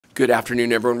Good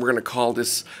afternoon, everyone. We're going to call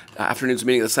this afternoon's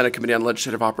meeting of the Senate Committee on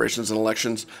Legislative Operations and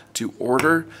Elections to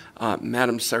order.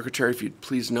 Madam Secretary, if you'd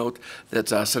please note that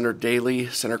Senator Daley,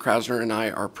 Senator Krasner, and I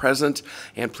are present,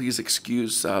 and please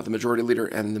excuse the Majority Leader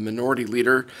and the Minority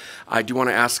Leader. I do want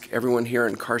to ask everyone here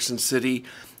in Carson City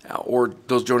or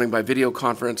those joining by video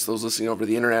conference, those listening over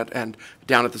the internet, and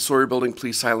down at the Sawyer Building,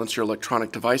 please silence your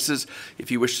electronic devices.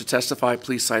 If you wish to testify,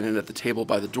 please sign in at the table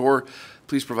by the door.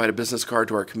 Please provide a business card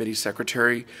to our committee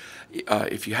secretary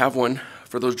if you have one.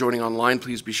 For those joining online,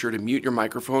 please be sure to mute your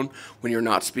microphone when you're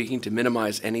not speaking to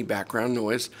minimize any background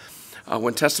noise.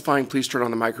 When testifying, please turn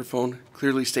on the microphone,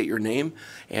 clearly state your name,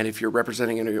 and if you're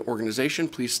representing an organization,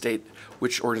 please state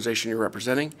which organization you're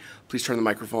representing. Please turn the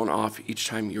microphone off each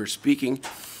time you're speaking.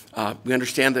 We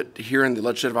understand that here in the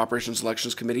Legislative Operations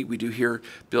Elections Committee, we do hear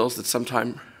bills that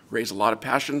sometimes raise a lot of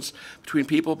passions between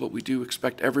people, but we do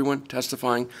expect everyone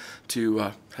testifying to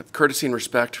have courtesy and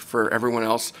respect for everyone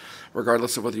else,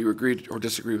 regardless of whether you agree or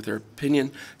disagree with their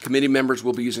opinion. Committee members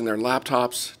will be using their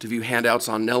laptops to view handouts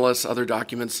on Nellis, other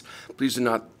documents. Please do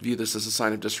not view this as a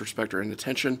sign of disrespect or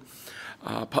inattention.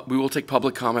 We will take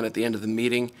public comment at the end of the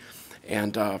meeting.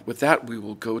 And with that, we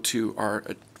will go to our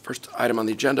first item on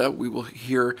the agenda. We will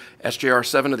hear SJR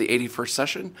 7 of the 81st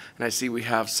session, and I see we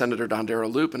have Senator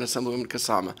Dondero Loop and Assemblywoman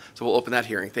Kasama. So we'll open that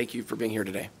hearing. Thank you for being here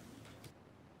today.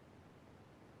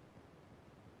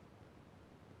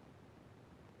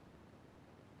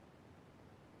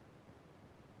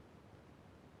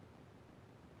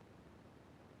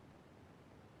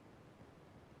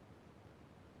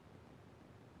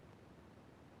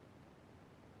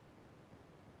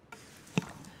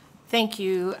 Thank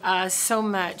you so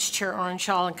much, Chair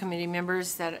Orenshaw and committee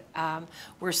members that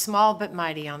were small but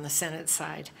mighty on the Senate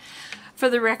side. For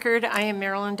the record, I am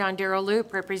Marilyn Dondero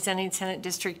Loop, representing Senate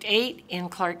District 8 in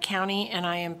Clark County, and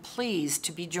I am pleased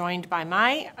to be joined by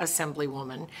my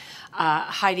Assemblywoman,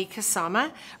 Heidi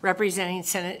Kasama, representing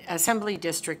Senate Assembly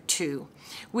District 2.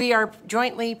 We are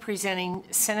jointly presenting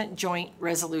Senate Joint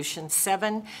Resolution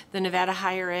 7, the Nevada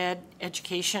Higher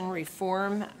Education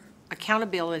Reform,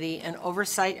 Accountability and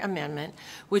Oversight Amendment,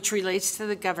 which relates to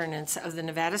the governance of the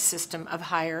Nevada system of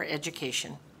higher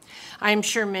education. I am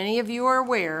sure many of you are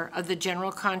aware of the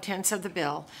general contents of the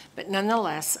bill, but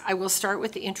nonetheless, I will start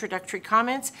with the introductory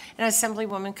comments, and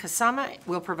Assemblywoman Kasama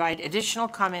will provide additional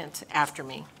comments after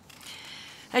me.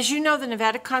 As you know, the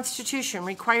Nevada Constitution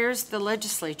requires the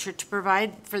legislature to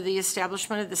provide for the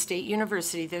establishment of the state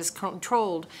university that is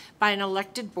controlled by an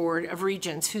elected board of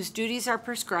regents whose duties are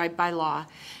prescribed by law.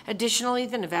 Additionally,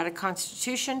 the Nevada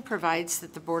Constitution provides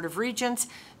that the Board of Regents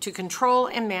to control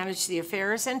and manage the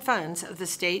affairs and funds of the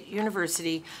state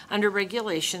university under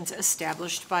regulations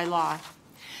established by law.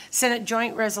 Senate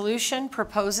Joint Resolution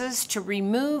proposes to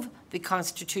remove the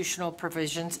constitutional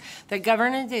provisions that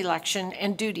govern the election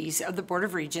and duties of the Board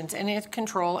of Regents and its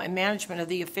control and management of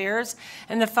the affairs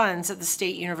and the funds of the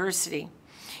state university.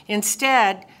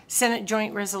 Instead, Senate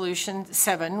Joint Resolution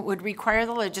 7 would require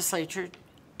the legislature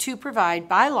to provide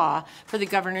by law for the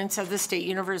governance of the state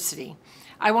university.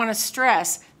 I want to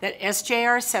stress that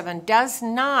SJR 7 does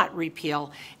not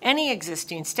repeal any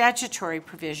existing statutory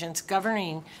provisions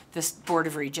governing the Board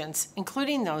of Regents,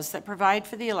 including those that provide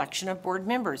for the election of board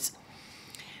members.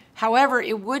 However,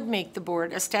 it would make the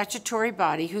board a statutory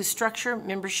body whose structure,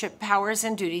 membership, powers,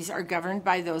 and duties are governed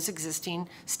by those existing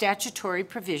statutory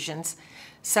provisions,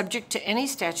 subject to any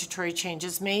statutory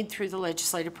changes made through the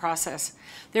legislative process.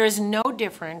 There is no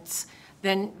difference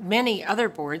than many other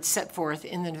boards set forth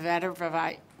in the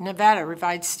Nevada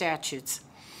revised statutes.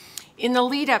 In the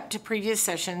lead up to previous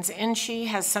sessions, NSHE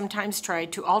has sometimes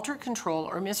tried to alter, control,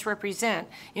 or misrepresent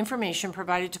information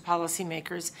provided to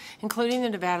policymakers, including the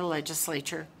Nevada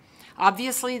legislature.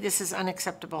 Obviously, this is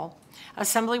unacceptable.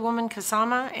 Assemblywoman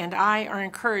Kasama and I are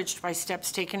encouraged by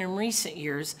steps taken in recent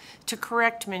years to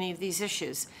correct many of these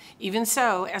issues. Even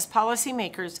so, as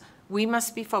policymakers, we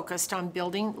must be focused on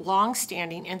building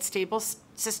long-standing and stable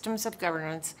systems of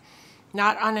governance,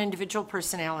 not on individual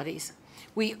personalities.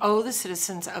 We owe the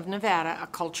citizens of Nevada a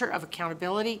culture of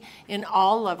accountability in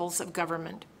all levels of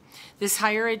government. This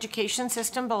higher education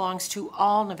system belongs to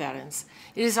all Nevadans.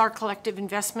 It is our collective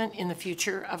investment in the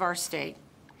future of our state.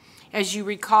 As you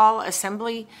recall,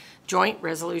 Assembly Joint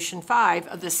Resolution 5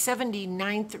 of the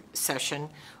 79th session,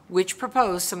 which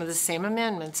proposed some of the same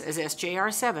amendments as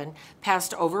SJR 7,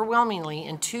 passed overwhelmingly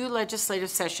in 2 legislative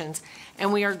sessions,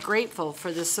 and we are grateful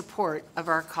for the support of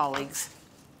our colleagues.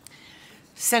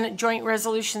 Senate Joint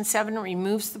Resolution 7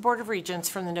 removes the Board of Regents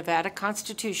from the Nevada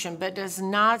Constitution, but does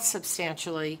not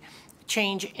substantially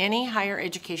change any higher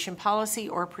education policy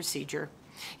or procedure.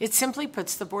 It simply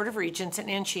puts the Board of Regents and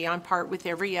NSHE on par with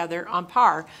every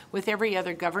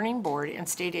other governing board and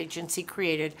state agency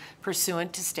created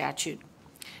pursuant to statute.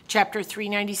 Chapter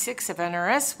 396 of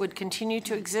NRS would continue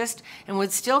to exist and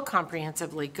would still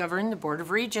comprehensively govern the Board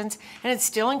of Regents, and it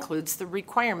still includes the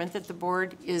requirement that the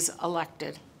board is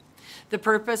elected. The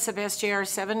purpose of SJR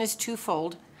 7 is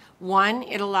twofold. One,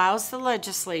 it allows the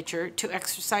legislature to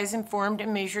exercise informed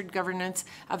and measured governance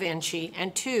of NSHE,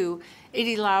 and two,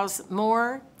 it allows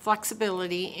more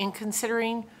flexibility in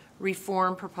considering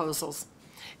reform proposals.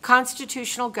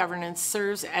 Constitutional governance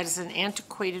serves as an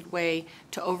antiquated way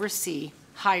to oversee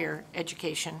higher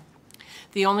education.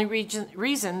 The only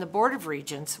reason the Board of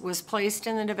Regents was placed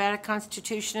in the Nevada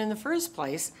Constitution in the first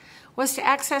place was to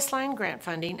access land grant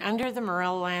funding under the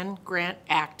Morrill Land Grant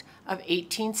Act of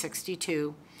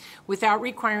 1862 without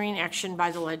requiring action by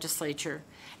the legislature.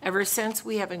 Ever since,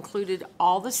 we have included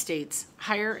all the state's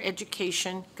higher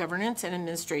education governance and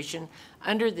administration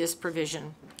under this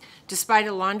provision, despite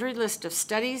a laundry list of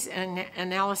studies and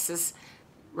analysis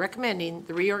recommending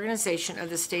the reorganization of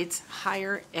the state's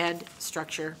higher ed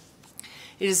structure.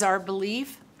 It is our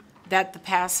belief that the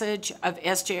passage of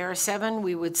SJR 7,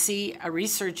 we would see a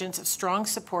resurgence of strong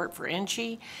support for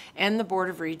NSHE and the Board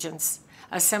of Regents.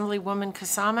 Assemblywoman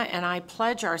Kasama and I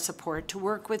pledge our support to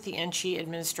work with the NSHE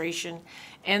administration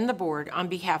and the board on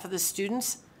behalf of the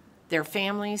students, their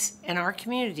families, and our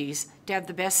communities to have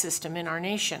the best system in our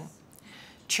nation.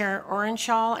 Chair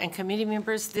Orenshaw and committee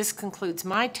members, this concludes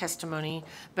my testimony,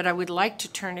 but I would like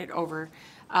to turn it over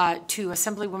to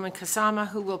Assemblywoman Kasama,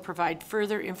 who will provide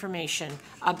further information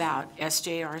about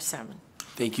SJR 7.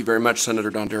 Thank you very much,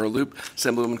 Senator Dondero Loop.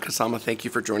 Assemblywoman Kasama, thank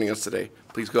you for joining us today.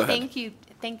 Please go ahead.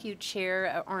 Thank you,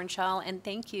 Chair Orenshaw, and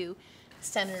thank you,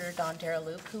 Senator Dondero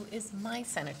Loop, who is my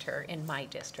senator in my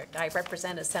district. I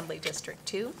represent Assembly District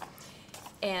 2.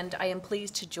 And I am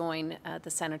pleased to join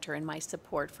the senator in my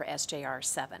support for SJR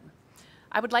 7.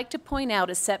 I would like to point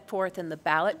out, as set forth in the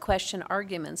ballot question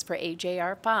arguments for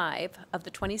AJR 5 of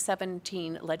the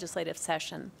 2017 legislative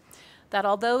session, that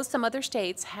although some other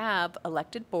states have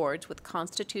elected boards with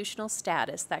constitutional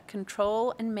status that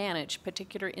control and manage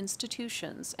particular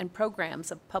institutions and programs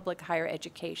of public higher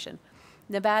education,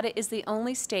 Nevada is the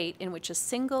only state in which a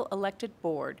single elected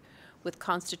board with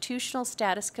constitutional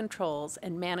status controls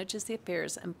and manages the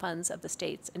affairs and funds of the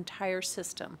state's entire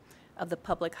system of the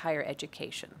public higher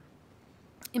education.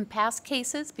 In past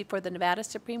cases before the Nevada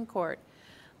Supreme Court,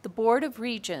 the Board of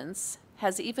Regents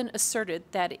has even asserted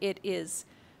that it is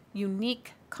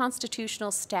unique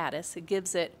constitutional status that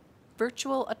gives it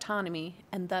virtual autonomy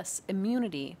and thus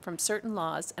immunity from certain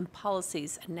laws and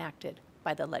policies enacted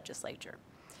by the legislature.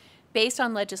 Based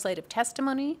on legislative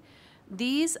testimony,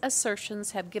 these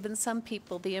assertions have given some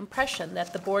people the impression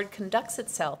that the board conducts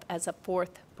itself as a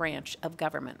fourth branch of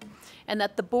government, and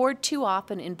that the board too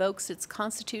often invokes its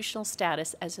constitutional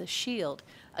status as a shield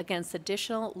against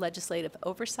additional legislative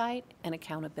oversight and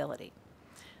accountability.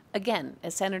 Again,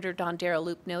 as Senator Dondero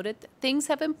Loop noted, things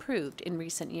have improved in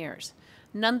recent years.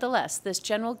 Nonetheless, this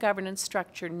general governance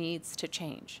structure needs to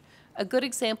change. A good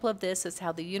example of this is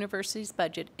how the university's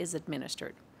budget is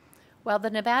administered. While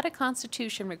the Nevada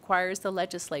Constitution requires the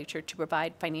legislature to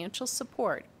provide financial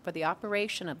support for the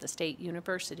operation of the state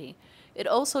university, it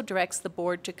also directs the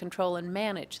board to control and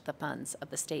manage the funds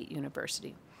of the state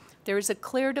university. There is a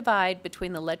clear divide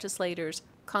between the legislator's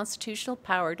constitutional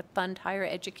power to fund higher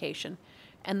education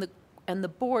and the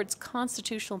board's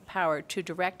constitutional power to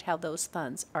direct how those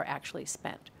funds are actually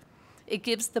spent. It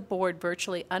gives the board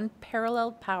virtually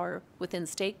unparalleled power within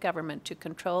state government to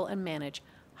control and manage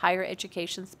higher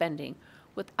education spending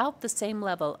without the same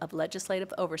level of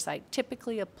legislative oversight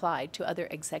typically applied to other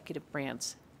executive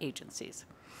branch agencies.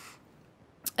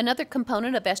 Another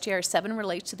component of SJR 7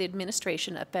 relates to the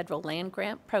administration of federal land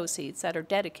grant proceeds that are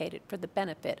dedicated for the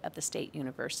benefit of the state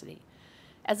university.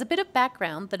 As a bit of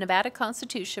background, the Nevada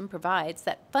Constitution provides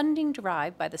that funding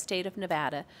derived by the state of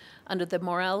Nevada under the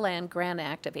Morrill Land Grant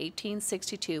Act of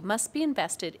 1862 must be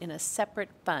invested in a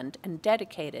separate fund and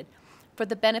dedicated for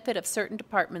the benefit of certain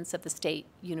departments of the state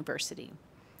university.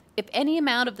 If any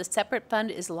amount of the separate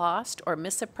fund is lost or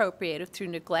misappropriated through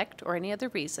neglect or any other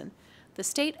reason, the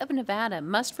state of Nevada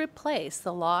must replace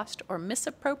the lost or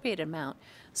misappropriated amount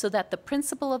so that the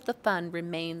principal of the fund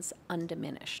remains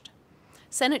undiminished.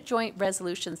 Senate Joint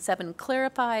Resolution 7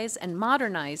 clarifies and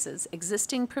modernizes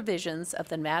existing provisions of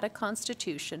the Nevada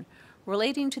Constitution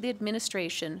relating to the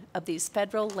administration of these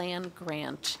federal land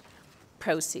grant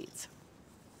proceeds.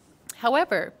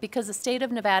 However, because the state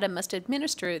of Nevada must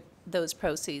administer those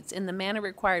proceeds in the manner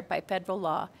required by federal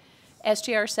law,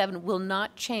 SJR 7 will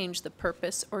not change the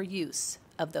purpose or use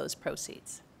of those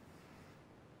proceeds.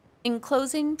 In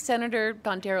closing, Senator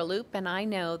Dondero Loop and I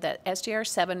know that SJR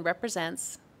 7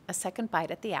 represents a second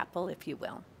bite at the apple, if you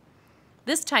will.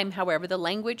 This time, however, the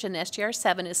language in SJR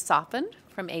 7 is softened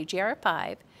from AJR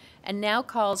 5 and now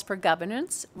calls for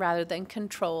governance rather than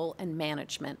control and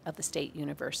management of the state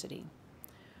university.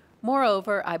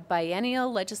 Moreover, a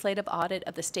biennial legislative audit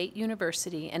of the state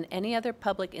university and any other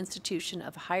public institution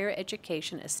of higher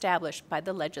education established by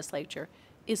the legislature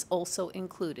is also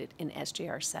included in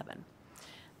SJR 7.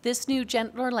 This new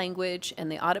gentler language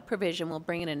and the audit provision will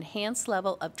bring an enhanced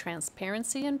level of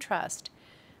transparency and trust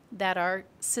that our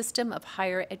system of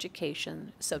higher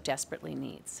education so desperately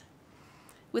needs.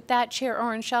 With that, Chair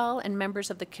Orenshaw and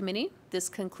members of the committee, this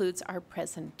concludes our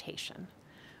presentation.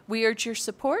 We urge your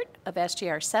support of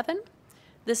SJR 7.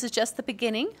 This is just the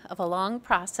beginning of a long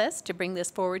process to bring this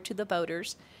forward to the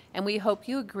voters, and we hope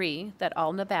you agree that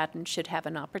all Nevadans should have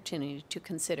an opportunity to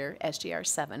consider SJR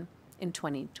 7 in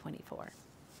 2024.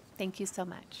 Thank you so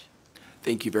much.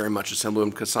 Thank you very much,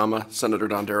 Assemblywoman Kasama. Senator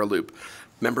Dondero Loop.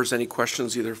 Members, any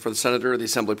questions either for the senator or the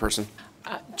assemblyperson?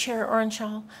 Chair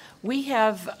Orenshaw, we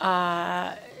have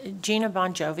Gina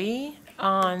Bon Jovi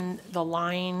on the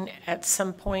line at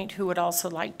some point who would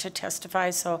also like to testify,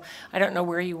 so I don't know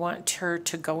where you want her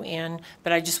to go in,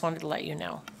 but I just wanted to let you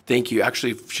know. Thank you.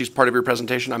 Actually, if she's part of your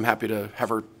presentation, I'm happy to have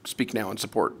her speak now in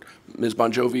support. Ms.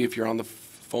 Bon Jovi, if you're on the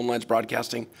phone lines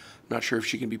broadcasting, I'm not sure if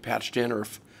she can be patched in or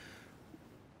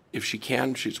if she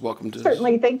can, she's welcome to.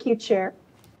 Certainly. Thank you, Chair.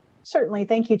 Certainly.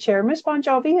 Thank you, Chair. Ms. Bon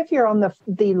Jovi, if you're on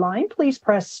the line, please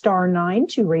press *9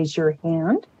 to raise your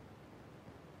hand.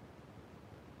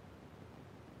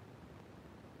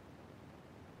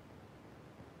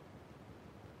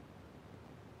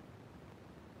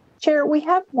 Chair, we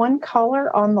have one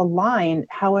caller on the line.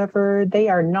 However, they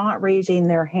are not raising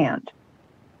their hand.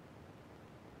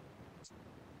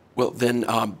 Well, then,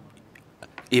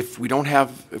 if we're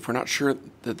not sure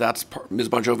that Ms.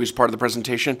 Bon Jovi's part of the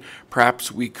presentation,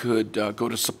 perhaps we could go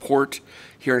to support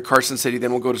here in Carson City,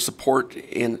 then we'll go to support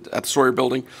at the Sawyer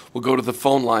Building. We'll go to the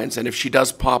phone lines, and if she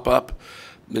does pop up,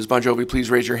 Ms. Bon Jovi,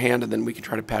 please raise your hand, and then we can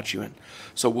try to patch you in.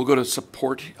 So we'll go to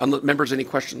support. Members, any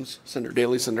questions? Senator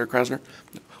Daly, Senator Krasner?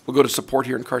 We'll go to support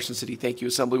here in Carson City. Thank you,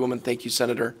 Assemblywoman. Thank you,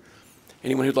 Senator.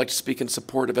 Anyone who'd like to speak in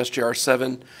support of SJR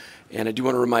 7? And I do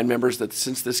want to remind members that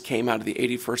since this came out of the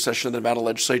 81st session of the Nevada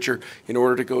Legislature, in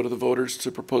order to go to the voters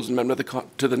to propose an amendment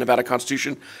to the Nevada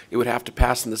Constitution, it would have to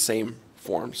pass in the same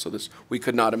form. So we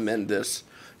could not amend this.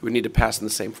 It would need to pass in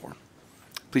the same form.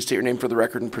 Please state your name for the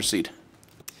record and proceed.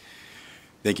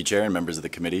 Thank you, Chair and members of the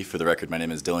committee. For the record, my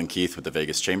name is Dylan Keith with the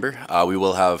Vegas Chamber. We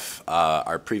will have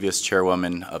our previous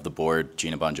chairwoman of the board,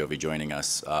 Gina Bon Jovi, joining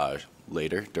us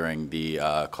later during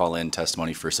the call-in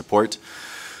testimony for support.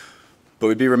 But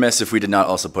we'd be remiss if we did not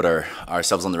also put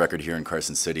ourselves on the record here in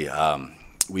Carson City.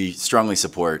 We strongly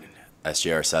support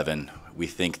SJR 7. We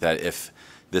think that if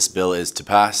this bill is to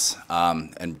pass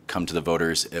and come to the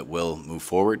voters, it will move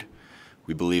forward.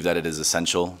 We believe that it is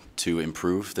essential to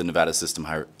improve the Nevada system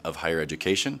of higher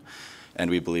education, and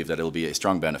we believe that it will be a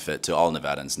strong benefit to all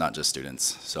Nevadans, not just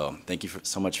students. So thank you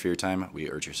so much for your time. We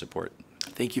urge your support.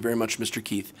 Thank you very much, Mr.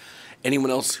 Keith.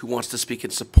 Anyone else who wants to speak in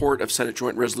support of Senate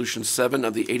Joint Resolution 7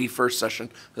 of the 81st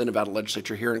session of the Nevada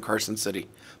Legislature here in Carson City?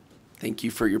 Thank you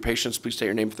for your patience. Please state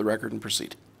your name for the record and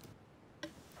proceed.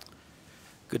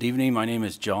 Good evening. My name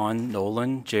is John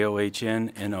Nolan,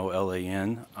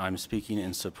 John-Nolan. I'm speaking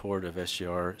in support of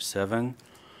SJR 7.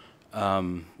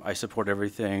 I support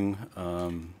everything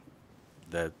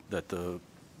that the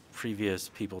previous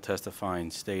people testifying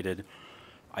stated.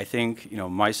 I think,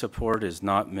 my support is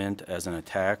not meant as an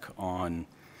attack on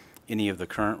any of the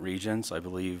current regions. I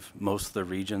believe most of the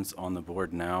regions on the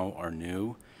board now are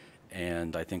new,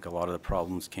 and I think a lot of the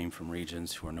problems came from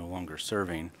regions who are no longer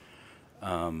serving.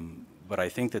 But I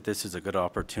think that this is a good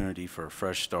opportunity for a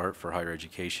fresh start for higher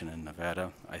education in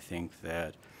Nevada. I think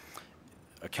that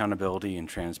accountability and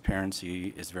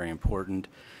transparency is very important.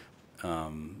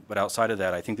 But outside of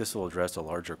that, I think this will address a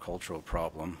larger cultural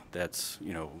problem that's,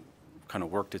 kind of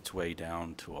worked its way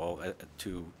down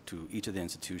to each of the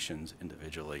institutions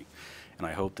individually. And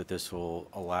I hope that this will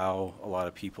allow a lot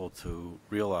of people to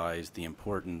realize the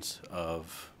importance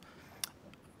of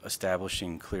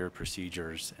establishing clear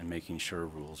procedures and making sure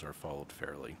rules are followed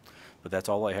fairly. But that's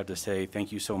all I have to say.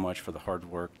 Thank you so much for the hard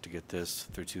work to get this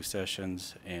through 2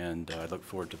 sessions, and I look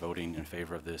forward to voting in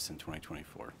favor of this in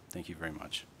 2024. Thank you very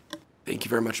much. Thank you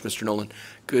very much, Mr. Nolan.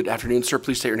 Good afternoon, sir.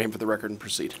 Please state your name for the record and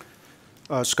proceed.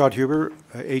 Scott Huber,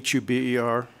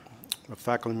 Huber, a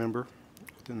faculty member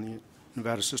within the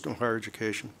Nevada System of Higher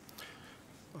Education.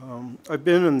 I've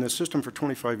been in the system for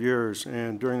 25 years,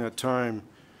 and during that time,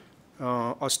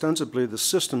 Ostensibly, the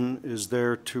system is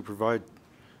there to provide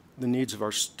the needs of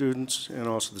our students and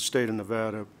also the state of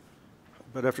Nevada.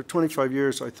 But after 25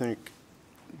 years, I think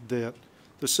that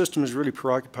the system is really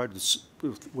preoccupied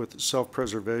with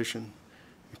self-preservation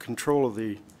and control of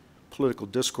the political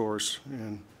discourse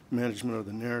and management of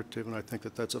the narrative, and I think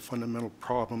that that's a fundamental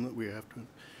problem that we have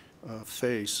to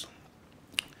face.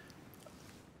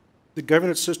 The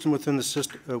governance system within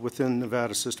the within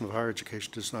Nevada's system of higher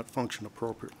education does not function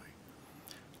appropriately.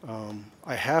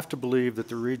 I have to believe that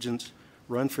the regents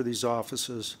run for these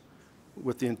offices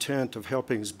with the intent of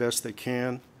helping as best they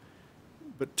can,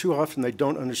 but too often they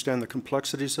don't understand the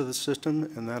complexities of the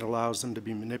system, and that allows them to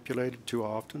be manipulated too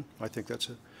often. I think that's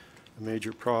a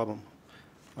major problem.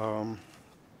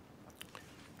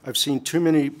 I've seen too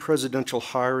many presidential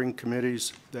hiring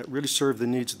committees that really serve the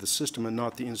needs of the system and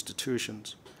not the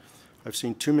institutions. I've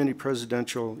seen too many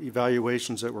presidential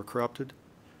evaluations that were corrupted.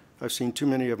 I've seen too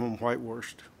many of them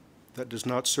whitewashed. That does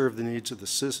not serve the needs of the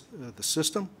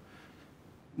system,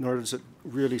 nor does it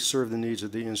really serve the needs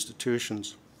of the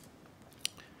institutions.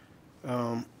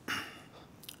 I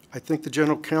think the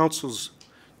general counsels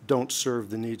don't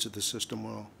serve the needs of the system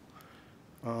well.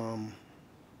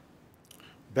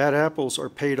 Bad apples are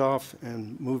paid off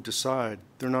and moved aside.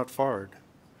 They're not fired.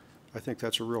 I think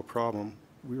that's a real problem.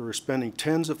 We were spending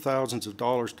tens of thousands of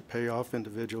dollars to pay off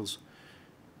individuals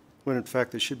when in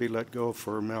fact they should be let go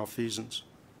for malfeasance.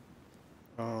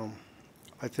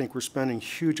 I think we're spending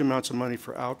huge amounts of money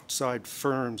for outside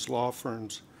firms, law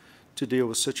firms, to deal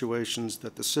with situations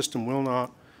that the system will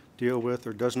not deal with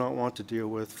or does not want to deal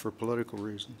with for political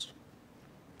reasons.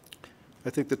 I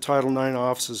think the Title IX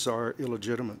offices are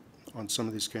illegitimate on some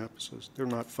of these campuses. They're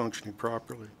not functioning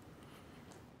properly.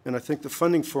 And I think the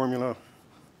funding formula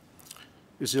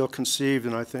is ill-conceived,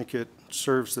 and I think it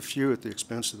serves the few at the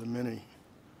expense of the many.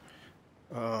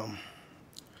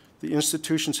 The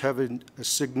institutions have a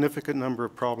significant number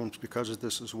of problems because of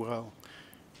this as well.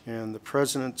 And the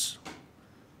presidents,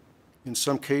 in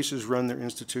some cases, run their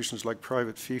institutions like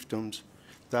private fiefdoms.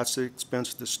 That's the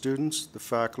expense of the students, the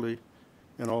faculty,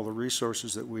 and all the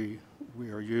resources that we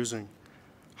are using.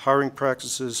 Hiring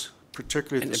practices,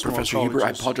 particularly at the small Professor colleges. Huber, I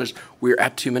apologize. We're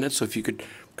at 2 minutes, so if you could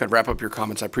kind of wrap up your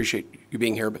comments. I appreciate you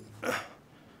being here. But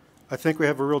I think we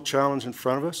have a real challenge in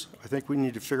front of us. I think we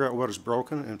need to figure out what is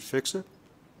broken and fix it.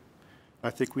 I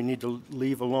think we need to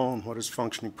leave alone what is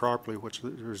functioning properly, which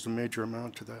there's a major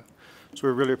amount to that. So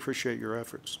we really appreciate your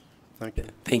efforts. Thank you.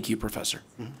 thank you, Professor.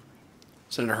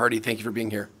 Senator Hardy, thank you for being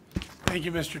here. Thank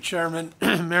you, Mr. Chairman,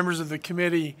 members of the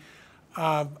committee.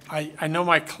 I know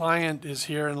my client is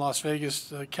here in Las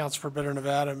Vegas, Council for Better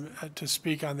Nevada, to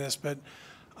speak on this, but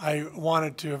I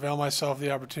wanted to avail myself of the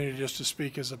opportunity just to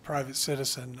speak as a private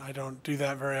citizen. I don't do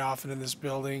that very often in this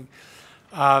building.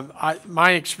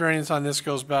 My experience on this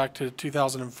goes back to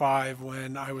 2005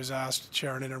 when I was asked to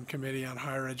chair an interim committee on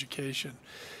higher education.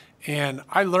 And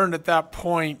I learned at that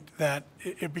point that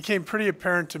it became pretty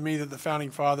apparent to me that the founding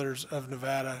fathers of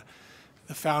Nevada,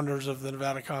 the founders of the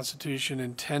Nevada Constitution,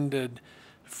 intended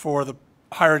for the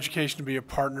higher education to be a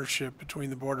partnership between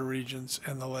the Board of Regents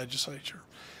and the legislature.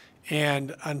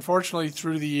 And unfortunately,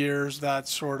 through the years, that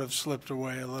sort of slipped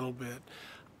away a little bit.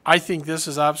 I think this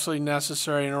is absolutely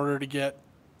necessary in order to get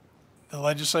the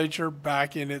legislature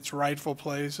back in its rightful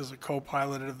place as a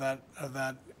co-pilot of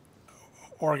that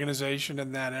organization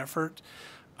and that effort.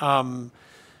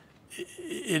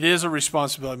 It is a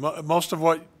responsibility. Most of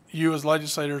what you as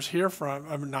legislators hear from,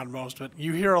 I mean, not most, but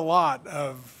you hear a lot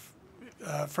of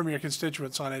from your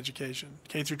constituents on education,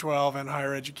 K through 12 and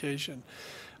higher education.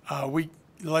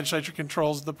 The legislature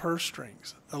controls the purse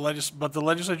strings, but the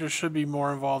legislature should be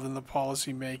more involved in the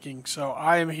policy making. So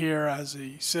I am here as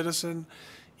a citizen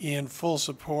in full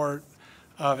support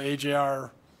of SJR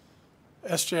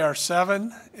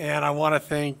 7, and I want to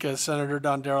thank Senator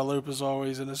Dondero Loop, as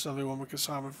always, and Assemblywoman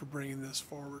Kasama for bringing this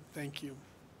forward. Thank you.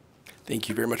 Thank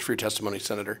you very much for your testimony,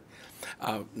 Senator.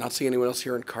 Not seeing anyone else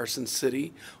here in Carson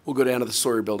City, we'll go down to the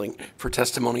Sawyer Building for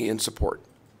testimony in support.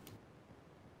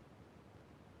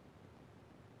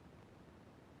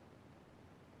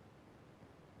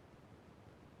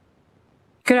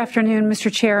 Good afternoon,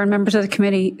 Mr. Chair and members of the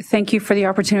committee. Thank you for the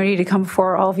opportunity to come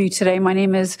before all of you today. My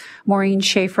name is Maureen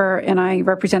Schaefer, and I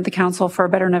represent the Council for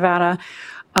Better Nevada.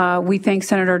 We thank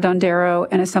Senator Dondero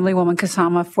and Assemblywoman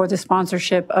Kasama for the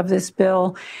sponsorship of this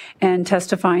bill and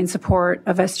testifying support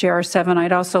of SJR 7.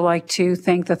 I'd also like to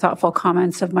thank the thoughtful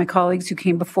comments of my colleagues who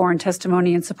came before in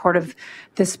testimony in support of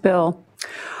this bill.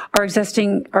 Our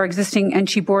existing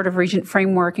NCHI Board of Regent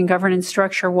framework and governance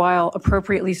structure, while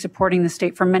appropriately supporting the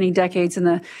state for many decades in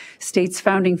the state's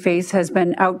founding phase, has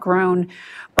been outgrown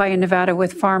by a Nevada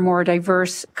with far more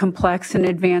diverse, complex, and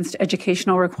advanced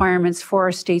educational requirements for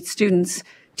our state students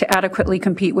to adequately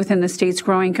compete within the state's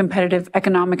growing competitive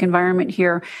economic environment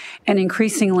here and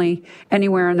increasingly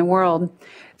anywhere in the world.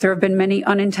 There have been many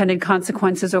unintended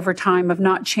consequences over time of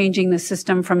not changing the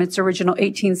system from its original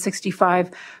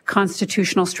 1865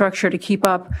 constitutional structure to keep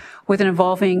up with an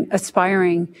evolving,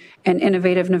 aspiring, and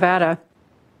innovative Nevada.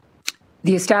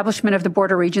 The establishment of the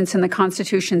Board of Regents in the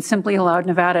Constitution simply allowed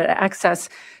Nevada to access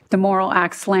the Morrill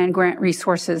Act's land grant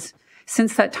resources.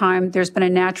 Since that time, there's been a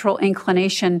natural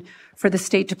inclination for the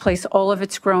state to place all of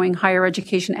its growing higher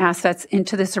education assets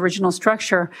into this original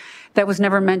structure that was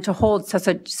never meant to hold such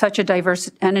a diverse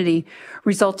entity,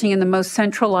 resulting in the most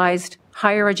centralized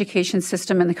higher education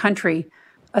system in the country,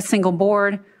 a single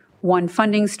board, one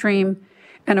funding stream,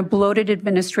 and a bloated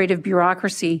administrative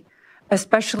bureaucracy,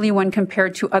 especially when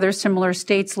compared to other similar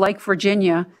states like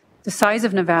Virginia, the size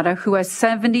of Nevada, who has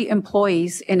 70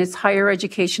 employees in its higher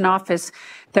education office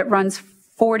that runs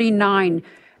 49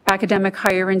 academic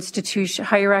higher education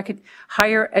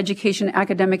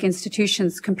academic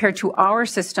institutions, compared to our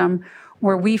system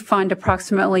where we fund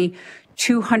approximately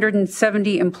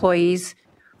 270 employees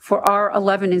for our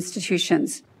 11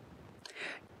 institutions.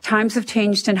 Times have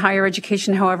changed in higher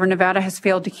education, however, Nevada has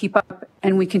failed to keep up,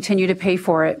 and we continue to pay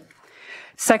for it.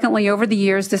 Secondly, over the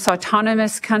years, this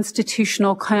autonomous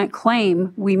constitutional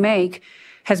claim we make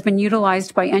has been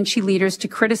utilized by NCHI leaders to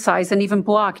criticize and even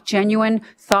block genuine,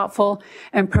 thoughtful,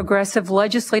 and progressive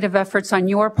legislative efforts on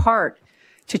your part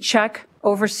to check,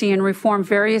 oversee, and reform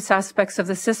various aspects of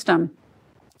the system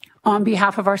on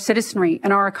behalf of our citizenry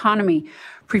and our economy,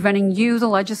 preventing you, the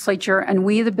legislature, and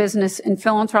we, the business and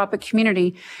philanthropic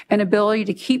community, an ability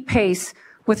to keep pace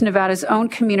with Nevada's own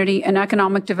community and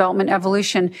economic development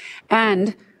evolution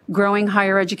and growing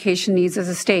higher education needs as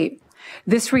a state.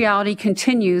 This reality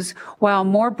continues while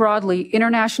more broadly,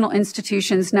 international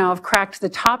institutions now have cracked the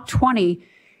top 20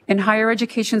 in higher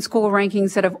education school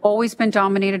rankings that have always been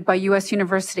dominated by U.S.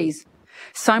 universities.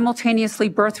 Simultaneously,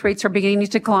 birth rates are beginning to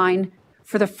decline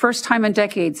for the first time in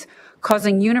decades,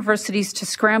 causing universities to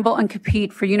scramble and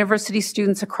compete for university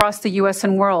students across the U.S.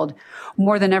 and world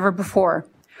more than ever before.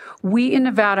 We in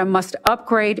Nevada must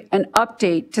upgrade and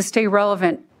update to stay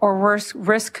relevant or worse,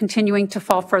 risk continuing to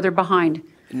fall further behind.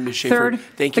 Ms. Schaefer, Third,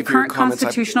 thank you the for your current comments.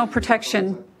 constitutional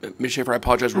protection. Ms. Schaefer, I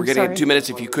apologize. We're getting at 2 minutes.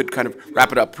 If you could kind of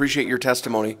wrap it up. Appreciate your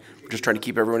testimony. We're just trying to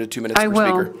keep everyone to 2 minutes per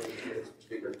speaker.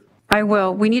 I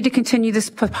will. We need to continue this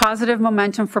positive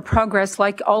momentum for progress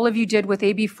like all of you did with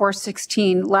AB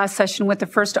 416 last session with the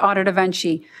first audit of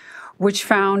NCHI, which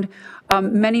found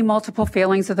many multiple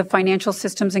failings of the financial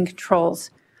systems and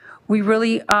controls. We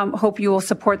really hope you will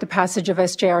support the passage of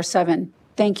SJR 7.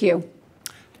 Thank you.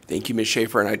 Thank you, Ms.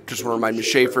 Schaefer. And I just want to remind Ms.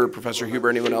 Schaefer, Professor Huber,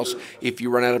 anyone else, if you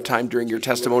run out of time during your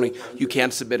testimony, you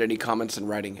can submit any comments in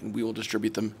writing, and we will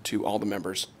distribute them to all the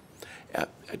members.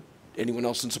 Anyone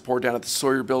else in support down at the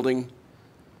Sawyer Building?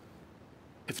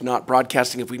 If not,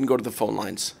 broadcasting, if we can go to the phone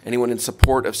lines. Anyone in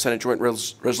support of Senate Joint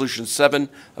Resolution 7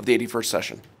 of the 81st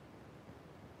session?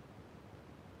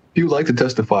 If you would like to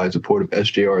testify in support of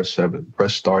SJR 7,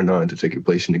 press star 9 to take your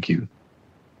place in the queue.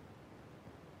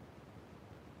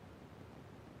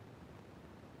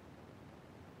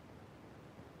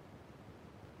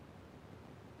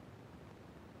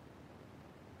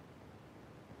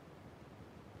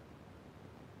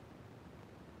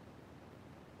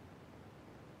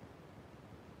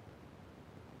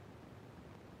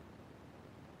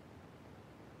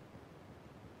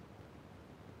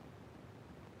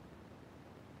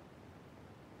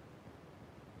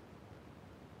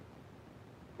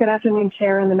 Good afternoon,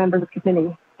 Chair and the members of the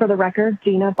committee. For the record,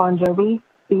 Gina Bonjovi,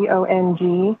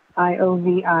 B-O-N-G-I-O-V-I,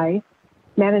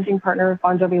 Managing Partner of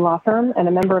Bonjovi Law Firm and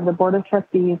a member of the Board of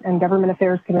Trustees and Government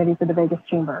Affairs Committee for the Vegas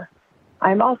Chamber.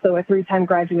 I am also a 3-time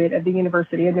graduate of the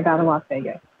University of Nevada, Las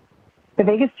Vegas. The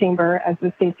Vegas Chamber, as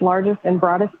the state's largest and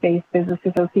broadest-based business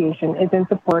association, is in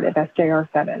support of SJR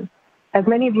 7. As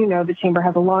many of you know, the Chamber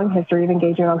has a long history of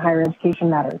engaging on higher education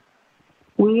matters.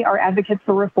 We are advocates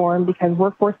for reform because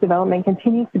workforce development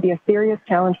continues to be a serious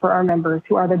challenge for our members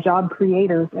who are the job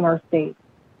creators in our state.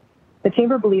 The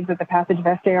Chamber believes that the passage of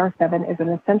SJR 7 is an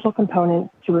essential component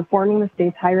to reforming the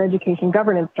state's higher education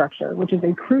governance structure, which is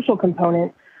a crucial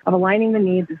component of aligning the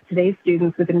needs of today's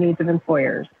students with the needs of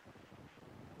employers.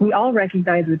 We all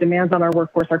recognize the demands on our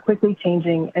workforce are quickly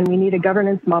changing, and we need a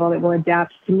governance model that will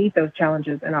adapt to meet those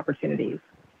challenges and opportunities.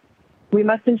 We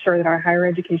must ensure that our higher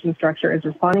education structure is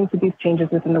responding to these changes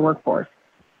within the workforce.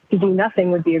 To do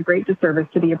nothing would be a great disservice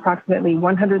to the approximately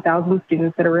 100,000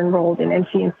 students that are enrolled in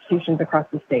NC institutions across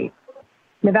the state.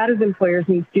 Nevada's employers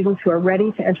need students who are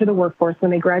ready to enter the workforce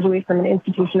when they graduate from an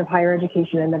institution of higher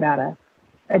education in Nevada.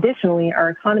 Additionally, our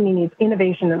economy needs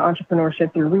innovation and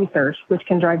entrepreneurship through research, which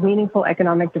can drive meaningful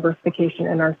economic diversification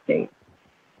in our state.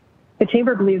 The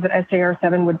Chamber believes that SJR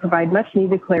 7 would provide much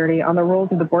needed clarity on the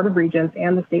roles of the Board of Regents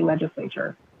and the state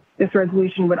legislature. This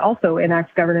resolution would also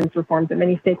enact governance reforms that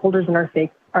many stakeholders in our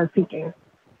state are seeking.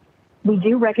 We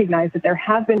do recognize that there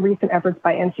have been recent efforts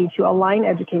by NC to align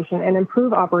education and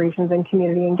improve operations and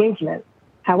community engagement.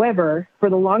 However, for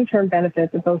the long-term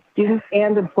benefits of both students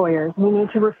and employers, we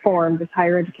need to reform this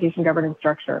higher education governance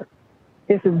structure.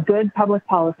 This is good public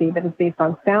policy that is based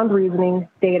on sound reasoning,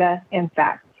 data, and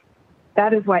facts.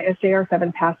 That is why SJR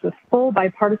 7 passed with full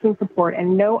bipartisan support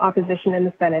and no opposition in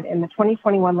the Senate in the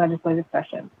 2021 legislative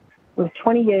session, with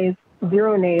 20 yeas,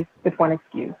 0 nays, with 1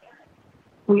 excuse.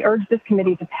 We urge this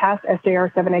committee to pass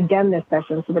SJR 7 again this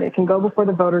session so that it can go before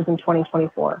the voters in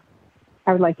 2024.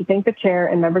 I would like to thank the chair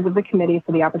and members of the committee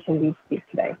for the opportunity to speak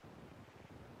today.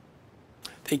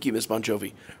 Thank you, Ms.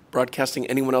 Bonjovi. Broadcasting,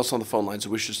 anyone else on the phone lines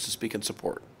who wishes to speak in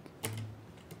support?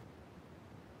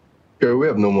 Chair, we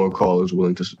have no more callers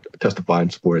willing to testify in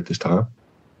support at this time.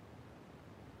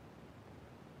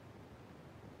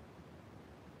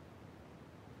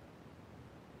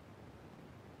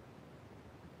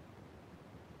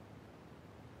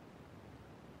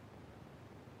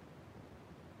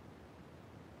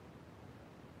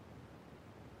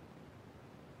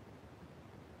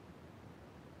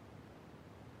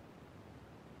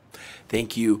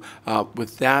 Thank you.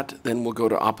 With that, then we'll go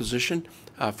to opposition.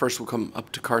 First, we'll come up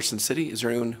to Carson City. Is there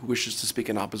anyone who wishes to speak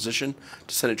in opposition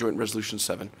to Senate Joint Resolution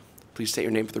 7? Please state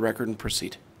your name for the record and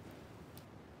proceed.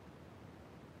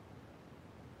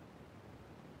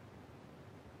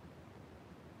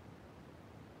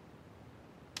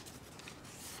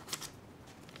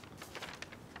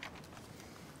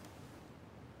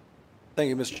 Thank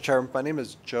you, Mr. Chairman. My name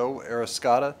is Joe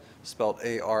Arascada, spelled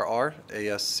A-R-R-A-S-C-A-D-A,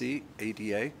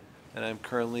 and I'm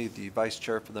currently the Vice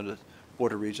Chair for the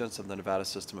Board of Regents of the Nevada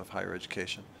System of Higher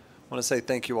Education. I want to say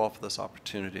thank you all for this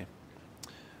opportunity.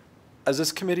 As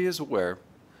this committee is aware,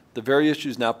 the very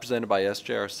issues now presented by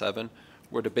SJR 7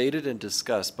 were debated and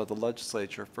discussed by the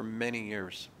legislature for many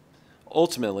years,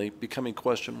 ultimately becoming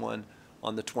question 1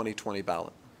 on the 2020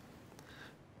 ballot.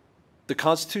 The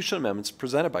constitutional amendments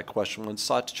presented by question 1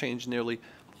 sought to change nearly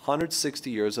 160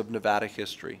 years of Nevada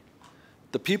history.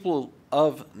 The people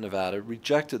of Nevada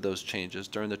rejected those changes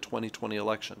during the 2020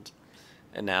 elections,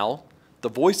 and now the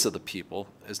voice of the people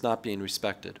is not being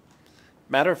respected.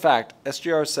 Matter of fact,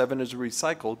 SJR 7 is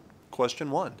recycled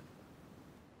question 1.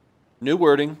 New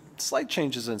wording, slight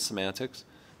changes in semantics,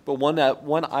 but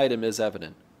one item is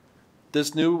evident.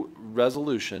 This new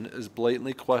resolution is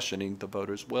blatantly questioning the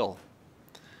voters' will.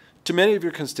 To many of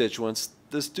your constituents,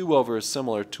 this do-over is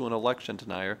similar to an election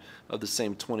denier of the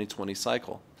same 2020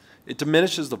 cycle. It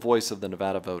diminishes the voice of the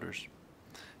Nevada voters.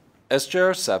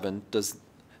 SJR 7 is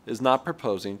not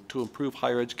proposing to improve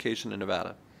higher education in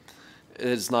Nevada. It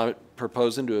is not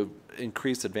proposing to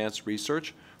increase advanced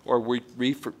research or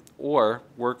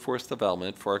workforce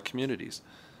development for our communities.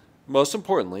 Most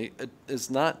importantly, it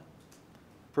is not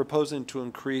proposing to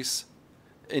increase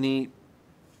any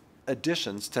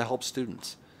additions to help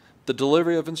students, the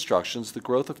delivery of instructions, the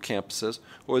growth of campuses,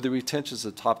 or the retention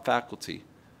of top faculty.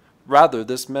 Rather,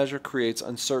 this measure creates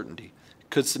uncertainty,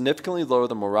 could significantly lower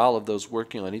the morale of those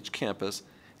working on each campus,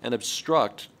 and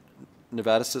obstruct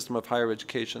Nevada System of Higher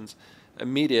Education's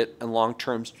immediate and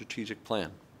long-term strategic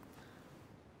plan.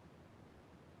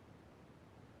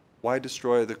 Why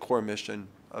destroy the core mission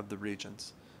of the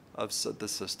regents of the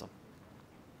system?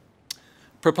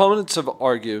 Proponents have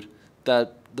argued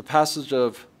that the passage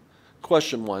of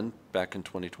question 1 back in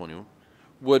 2021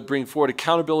 would bring forward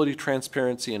accountability,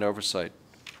 transparency, and oversight.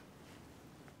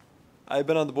 I've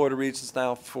been on the Board of Regents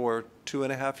now for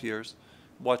 2.5 years,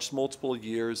 watched multiple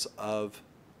years of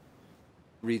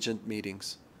regent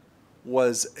meetings,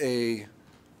 was a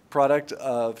product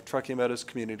of Truckee Meadows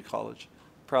Community College,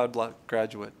 proud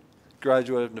graduate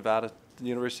of Nevada, the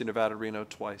University of Nevada, Reno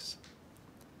twice.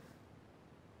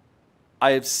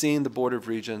 I have seen the Board of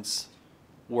Regents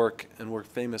work and work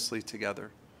famously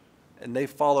together, and we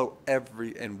follow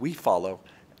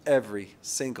every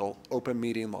single open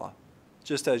meeting law,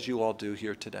 just as you all do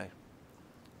here today.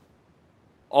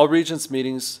 All Regents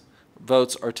meetings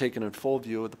votes are taken in full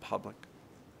view of the public.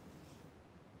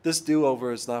 This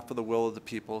do-over is not for the will of the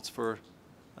people. It's for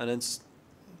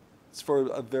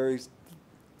a very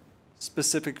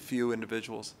specific few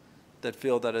individuals that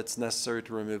feel that it's necessary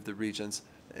to remove the regents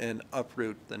and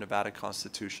uproot the Nevada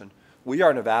Constitution. We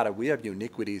are Nevada. We have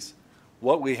uniquities.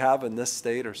 What we have in this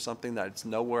state are something that's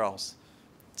nowhere else.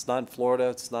 It's not in Florida.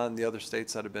 It's not in the other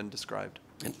states that have been described.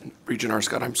 And Regent R.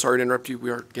 Scott, I'm sorry to interrupt you.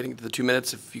 We are getting to the 2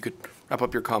 minutes. If you could wrap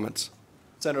up your comments.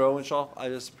 Senator Owenshaw, I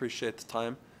just appreciate the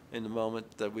time and the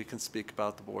moment that we can speak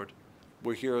about the board.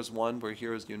 We're here as one. We're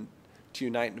here as to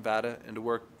unite Nevada and to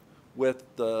work with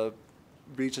the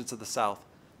regions of the South.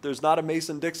 There's not a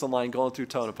Mason-Dixon line going through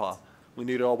Tonopah. We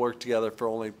need to all work together for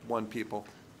only one people,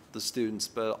 the students,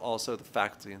 but also the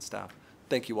faculty and staff.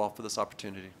 Thank you all for this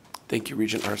opportunity. Thank you,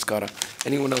 Regent Arscata.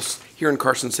 Anyone else here in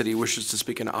Carson City wishes to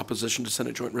speak in opposition to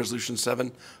Senate Joint Resolution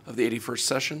 7 of the 81st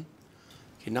session?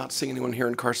 Okay, not seeing anyone here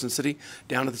in Carson City.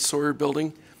 Down at the Sawyer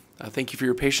Building, thank you for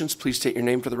your patience. Please state your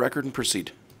name for the record and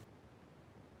proceed.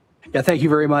 Yeah, thank you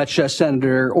very much,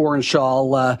 Senator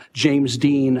Orenshaw, James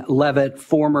Dean Levitt,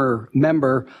 former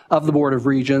member of the Board of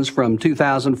Regents from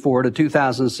 2004 to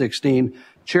 2016,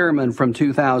 chairman from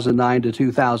 2009 to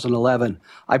 2011.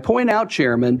 I point out,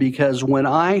 Chairman, because when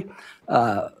I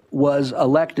was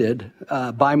elected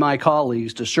by my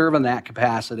colleagues to serve in that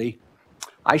capacity,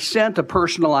 I sent a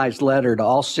personalized letter to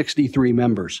all 63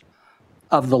 members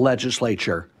of the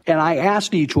legislature, and I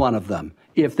asked each one of them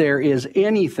if there is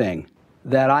anything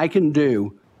that I can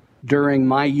do during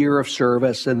my year of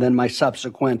service and then my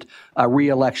subsequent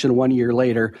re-election 1 year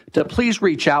later to please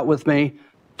reach out with me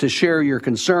to share your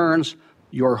concerns,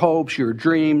 your hopes, your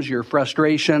dreams, your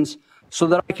frustrations, so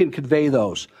that I can convey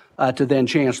those to then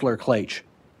Chancellor Klaich.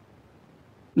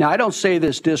 Now, I don't say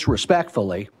this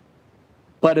disrespectfully,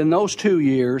 but in those 2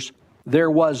 years, there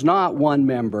was not one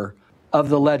member of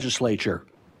the legislature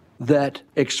that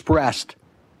expressed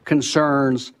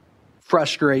concerns,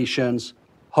 frustrations,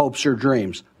 hopes, or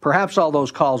dreams. Perhaps all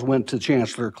those calls went to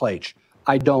Chancellor Klaich.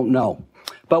 I don't know.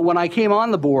 But when I came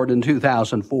on the board in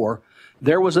 2004,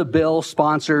 there was a bill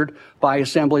sponsored by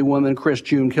Assemblywoman Chris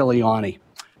June Kiliani.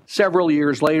 Several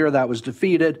years later, that was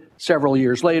defeated. Several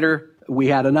years later, we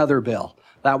had another bill.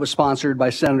 That was sponsored by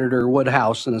Senator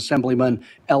Woodhouse and Assemblyman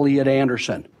Elliott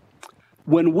Anderson.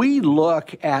 When we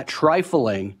look at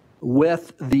trifling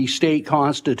with the state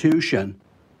constitution,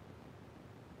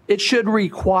 it should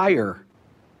require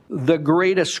the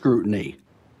greatest scrutiny.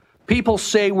 People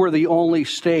say we're the only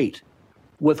state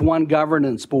with one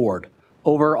governance board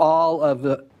over all of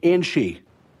the NSHE.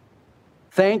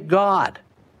 Thank God.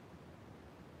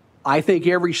 I think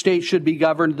every state should be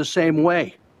governed the same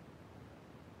way.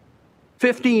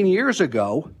 15 years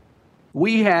ago,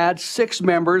 we had 6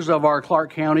 members of our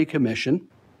Clark County Commission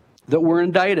that were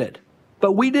indicted,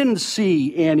 but we didn't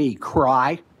see any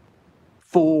cry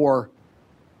for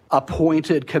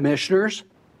appointed commissioners.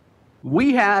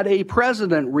 We had a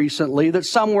president recently that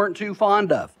some weren't too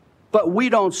fond of, but we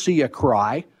don't see a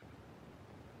cry.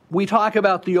 We talk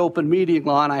about the open meeting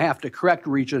law, and I have to correct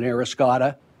Regent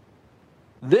Ariscotta.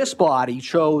 This body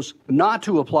chose not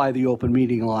to apply the open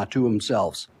meeting law to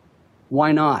themselves.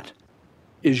 Why not?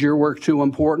 Is your work too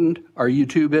important? Are you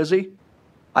too busy?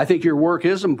 I think your work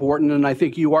is important, and I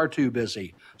think you are too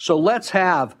busy. So let's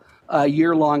have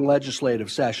year-long legislative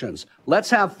sessions. Let's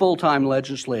have full-time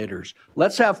legislators.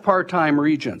 Let's have part-time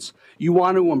regents. You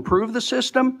want to improve the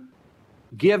system?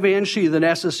 Give NSHE the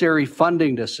necessary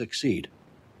funding to succeed.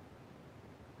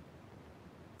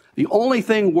 The only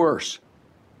thing worse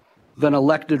than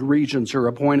elected regents are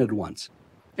appointed ones.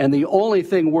 And the only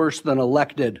thing worse than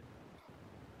elected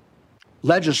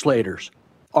legislators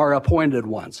are appointed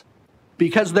ones,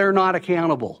 because they're not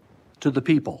accountable to the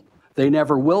people. They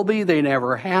never will be. They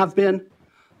never have been.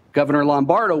 Governor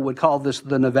Lombardo would call this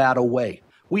the Nevada way.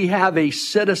 We have a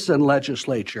citizen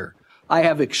legislature. I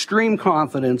have extreme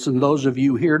confidence in those of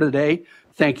you here today.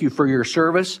 Thank you for your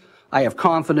service. I have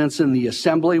confidence in the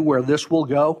Assembly where this will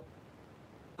go.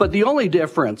 But the only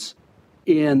difference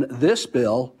in this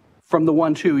bill from the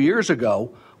one 2 years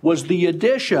ago was the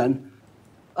addition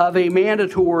of a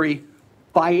mandatory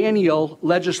biennial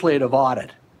legislative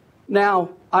audit. Now,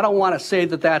 I don't want to say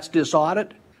that that's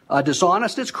dishonest.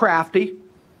 It's crafty.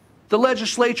 The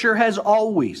legislature has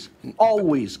always had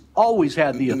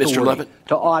the authority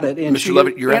to audit. Mr.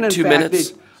 Levitt, you're at 2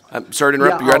 minutes. I'm sorry to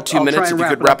interrupt. You're at 2 minutes. If you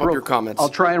could wrap up your comments. I'll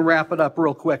try and wrap it up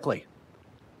real quickly.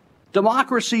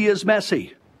 Democracy is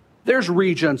messy. There's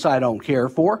regents I don't care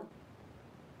for.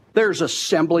 There's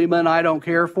assemblymen I don't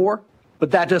care for.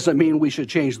 But that doesn't mean we should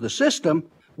change the system.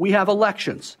 We have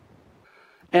elections.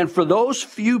 And for those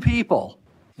few people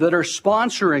that are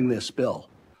sponsoring this bill,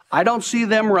 I don't see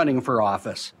them running for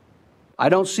office. I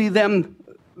don't see them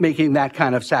making that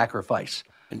kind of sacrifice.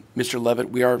 And Mr. Levitt,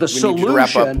 we need you to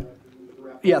wrap up.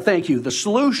 Yeah, thank you. The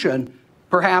solution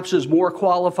perhaps is more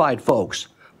qualified folks,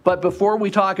 But before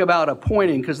we talk about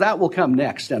appointing, because that will come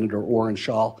next, Senator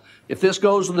Orenshaw, if this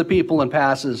goes to the people and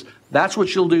passes, that's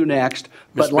what you'll do next.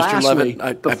 But Mr. lastly,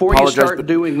 Levitt, before you start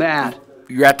doing that,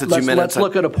 you're at the 2 minutes. Let's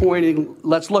look at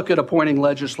appointing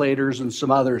legislators and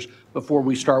some others before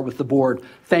we start with the board.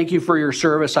 Thank you for your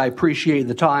service. I appreciate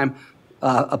the time.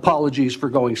 Apologies for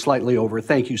going slightly over.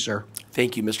 Thank you, sir.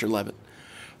 Thank you, Mr. Levitt.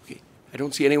 Okay, I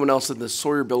don't see anyone else in the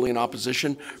Sawyer building in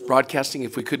opposition. Broadcasting,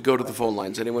 if we could go to the phone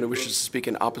lines. Anyone who wishes to speak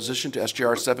in opposition to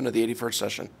SJR 7 of the 81st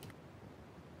session?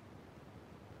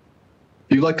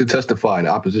 If you'd like to testify in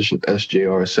opposition to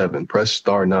SJR 7, press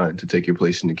star 9 to take your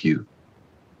place in the queue.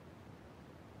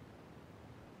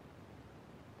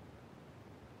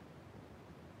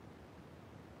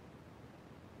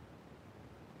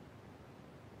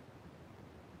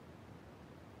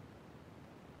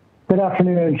 Good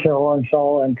afternoon, Chair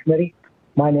Orenshaw and committee.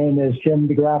 My name is Jim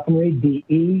DeGraffenreid,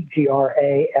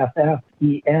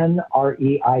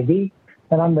 D-E-G-R-A-F-F-E-N-R-E-I-D,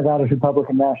 and I'm Nevada's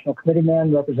Republican National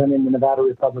Committeeman representing the Nevada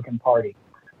Republican Party.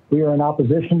 We are in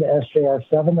opposition to SJR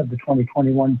 7 of the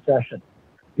 2021 session.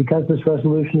 Because this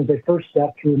resolution is a first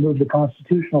step to remove the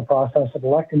constitutional process of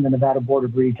electing the Nevada Board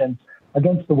of Regents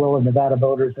against the will of Nevada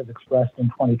voters as expressed in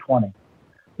 2020.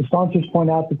 The sponsors point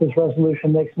out that this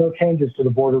resolution makes no changes to the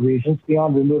Board of Regents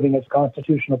beyond removing its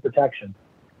constitutional protection.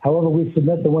 However, we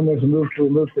submit that when there's a move to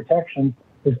remove protection,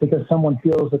 it's because someone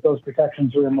feels that those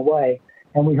protections are in the way,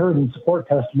 and we heard in support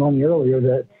testimony earlier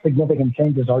that significant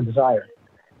changes are desired.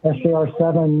 SJR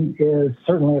 7 is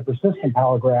certainly a persistent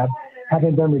power grab,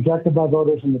 having been rejected by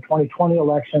voters in the 2020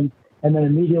 election and then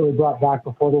immediately brought back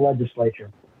before the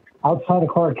legislature. Outside of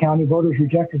Clark County, voters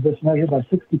rejected this measure by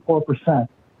 64%.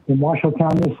 In Washoe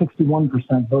County,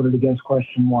 61% voted against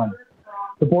question 1.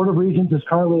 The Board of Regents is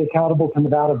currently accountable to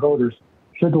Nevada voters.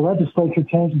 Should the legislature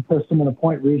change the system and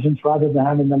appoint regents rather than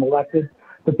having them elected,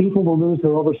 the people will lose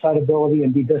their oversight ability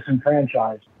and be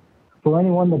disenfranchised. For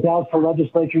anyone that doubts the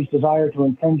legislature's desire to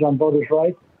infringe on voters'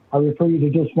 rights, I refer you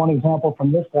to just one example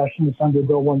from this session, Assembly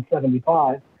Bill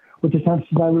 175, which attempts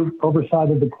to dilute oversight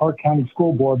of the Clark County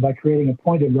School Board by creating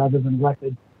appointed rather than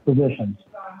elected positions.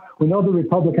 We know the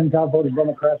Republicans outvoted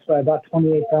Democrats by about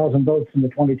 28,000 votes in the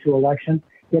 22 election,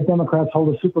 yet Democrats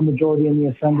hold a supermajority in the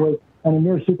Assembly and a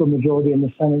near supermajority in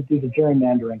the Senate due to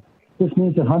gerrymandering. This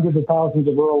means that hundreds of thousands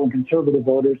of rural and conservative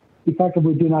voters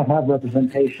effectively do not have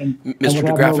representation. Mr.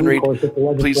 DeGraffenreid,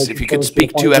 please, if you could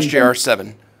speak to SJR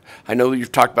 7. I know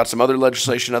you've talked about some other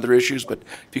legislation, other issues, but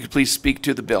if you could please speak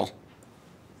to the bill.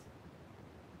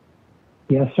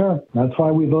 Yes, sir. That's why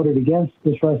we voted against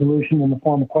this resolution in the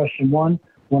form of question 1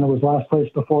 when it was last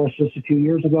placed before us just a few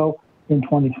years ago in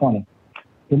 2020.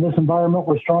 In this environment,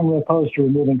 we're strongly opposed to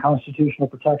removing constitutional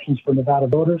protections for Nevada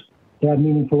voters to have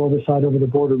meaningful oversight over the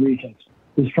Board of Regents.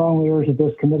 We strongly urge that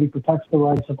this committee protects the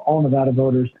rights of all Nevada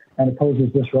voters and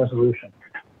opposes this resolution.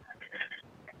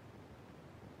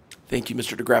 Thank you,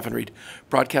 Mr. DeGraffenreid.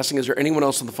 Broadcasting, is there anyone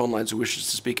else on the phone lines who wishes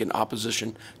to speak in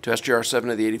opposition to SJR 7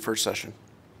 of the 81st session?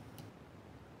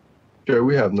 Chair,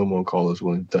 we have no more callers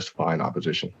willing to testify in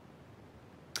opposition.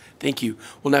 Thank you.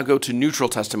 We'll now go to neutral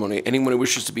testimony. Anyone who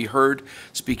wishes to be heard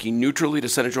speaking neutrally to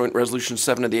Senate Joint Resolution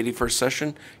 7 of the 81st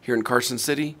session here in Carson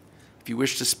City. If you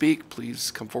wish to speak,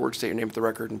 please come forward, state your name for the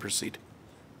record, and proceed.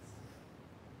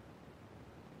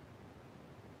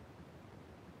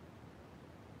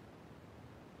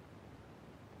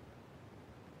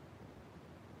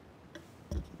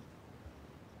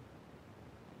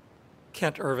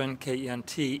 Kent Irvin,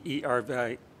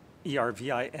 K-E-N-T-E-R-V-I-N,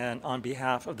 on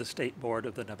behalf of the State Board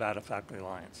of the Nevada Faculty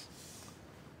Alliance.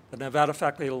 The Nevada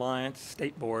Faculty Alliance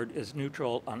State Board is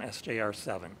neutral on SJR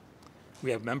 7. We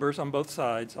have members on both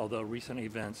sides, although recent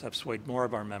events have swayed more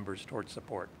of our members towards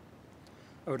support.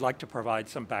 I would like to provide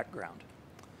some background.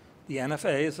 The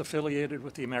NFA is affiliated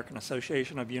with the American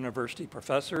Association of University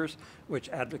Professors, which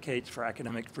advocates for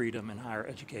academic freedom in higher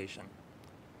education.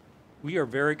 We are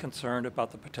very concerned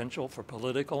about the potential for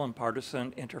political and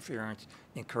partisan interference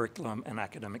in curriculum and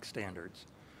academic standards.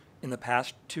 In the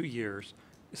past 2 years,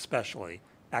 especially,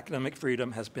 academic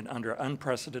freedom has been under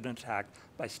unprecedented attack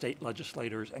by state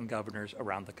legislators and governors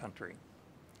around the country.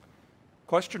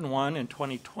 Question 1 in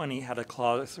 2020 had a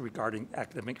clause regarding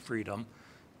academic freedom,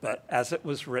 but as it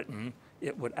was written,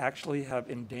 it would actually have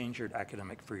endangered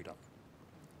academic freedom.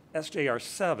 SJR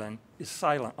 7 is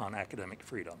silent on academic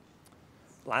freedom.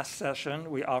 Last session,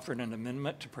 we offered an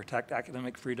amendment to protect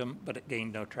academic freedom, but it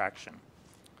gained no traction.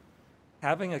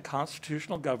 Having a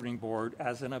constitutional governing board,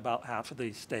 as in about half of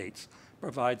these states,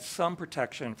 provides some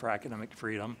protection for academic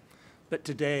freedom, but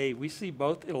today we see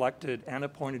both elected and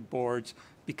appointed boards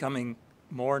becoming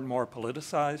more and more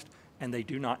politicized, and they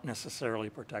do not necessarily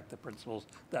protect the principles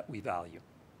that we value.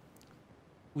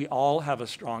 We all have a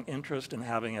strong interest in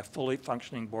having a fully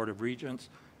functioning Board of Regents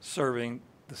serving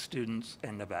the students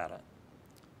in Nevada.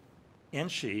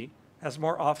 NSHE has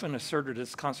more often asserted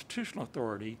its constitutional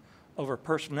authority over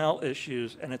personnel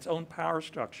issues and its own power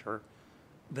structure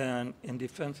than in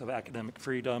defense of academic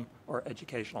freedom or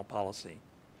educational policy.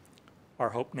 Our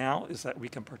hope now is that we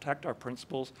can protect our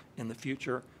principles in the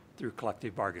future through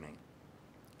collective bargaining.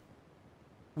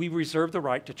 We reserve the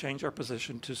right to change our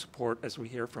position to support as we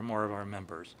hear from more of our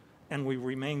members, and we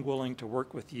remain willing to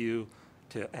work with you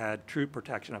to add true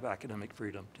protection of academic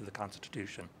freedom to the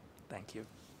Constitution. Thank you.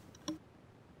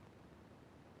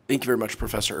 Thank you very much,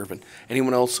 Professor Irvin.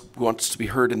 Anyone else who wants to be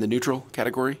heard in the neutral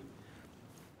category?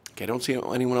 Okay, I don't see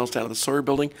anyone else down at the Sawyer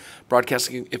building.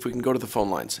 Broadcasting, if we can go to the phone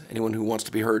lines. Anyone who wants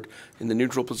to be heard in the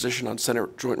neutral position on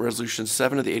Senate Joint Resolution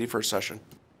 7 of the 81st session.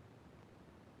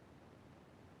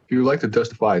 If you would like to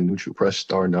testify in neutral, press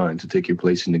star 9 to take your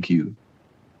place in the queue.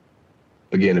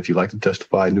 Again, if you'd like to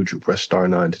testify in neutral, press star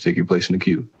 9 to take your place in the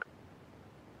queue.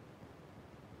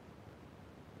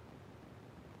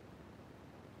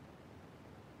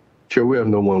 Chair, we have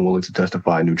no one willing to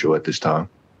testify neutral at this time.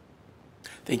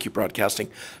 Thank you, Broadcasting.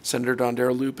 Senator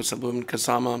Dondero Loop, Assemblywoman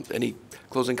Kasama, any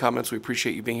closing comments? We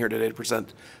appreciate you being here today to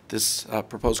present this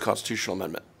proposed constitutional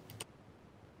amendment.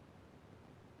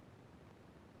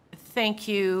 Thank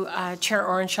you, Chair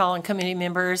Orenshaw and committee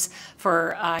members,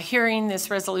 for hearing this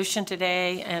resolution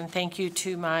today, and thank you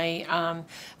to my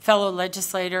fellow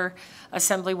legislator,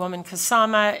 Assemblywoman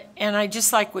Kasama. And I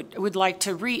just would like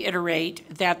to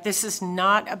reiterate that this is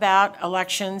not about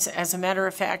elections. As a matter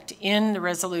of fact, in the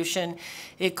resolution,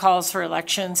 it calls for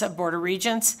elections of Board of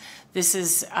Regents. This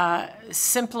is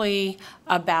simply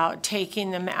about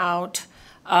taking them out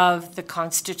of the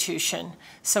Constitution.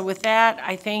 So with that,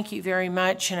 I thank you very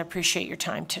much and appreciate your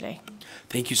time today.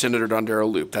 Thank you, Senator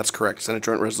Dondero Loop. That's correct. Senate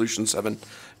Joint Resolution 7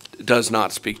 does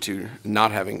not speak to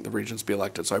not having the regents be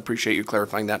elected. So I appreciate you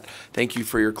clarifying that. Thank you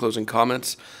for your closing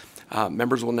comments.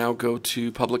 Members will now go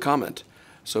to public comment.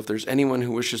 So if there's anyone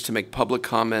who wishes to make public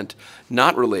comment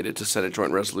not related to Senate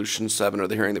Joint Resolution 7 or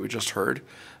the hearing that we just heard,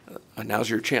 now's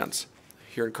your chance.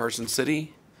 Here in Carson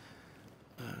City,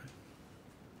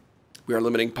 we are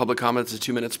limiting public comments to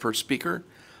 2 minutes per speaker.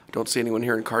 I don't see anyone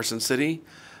here in Carson City.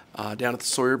 Down at the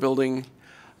Sawyer building,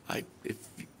 if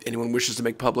anyone wishes to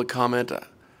make public comment,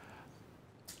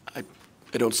 I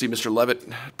don't see Mr. Levitt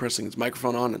pressing his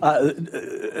microphone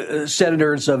on.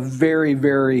 Senator, it's a very,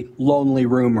 very lonely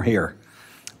room here.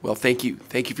 Well, thank you.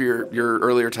 Thank you for your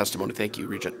earlier testimony. Thank you,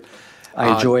 Regent.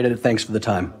 I enjoyed it. Thanks for the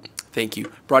time. Thank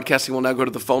you. Broadcasting will now go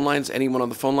to the phone lines. Anyone on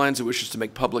the phone lines who wishes to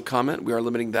make public comment, we are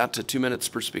limiting that to 2 minutes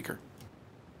per speaker.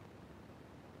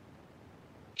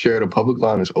 Chair, the public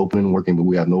line is open and working, but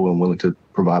we have no one willing to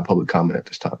provide public comment at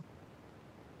this time.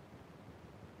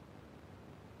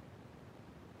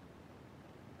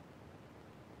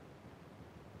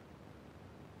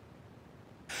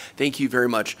 Thank you very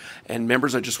much. And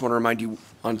members, I just want to remind you,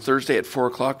 on Thursday at 4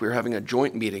 o'clock, we're having a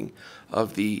joint meeting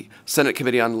of the Senate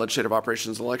Committee on Legislative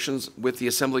Operations and Elections with the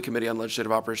Assembly Committee on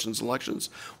Legislative Operations and Elections.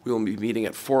 We will be meeting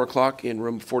at 4 o'clock in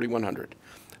room 4100.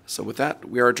 So with that,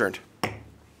 we are adjourned.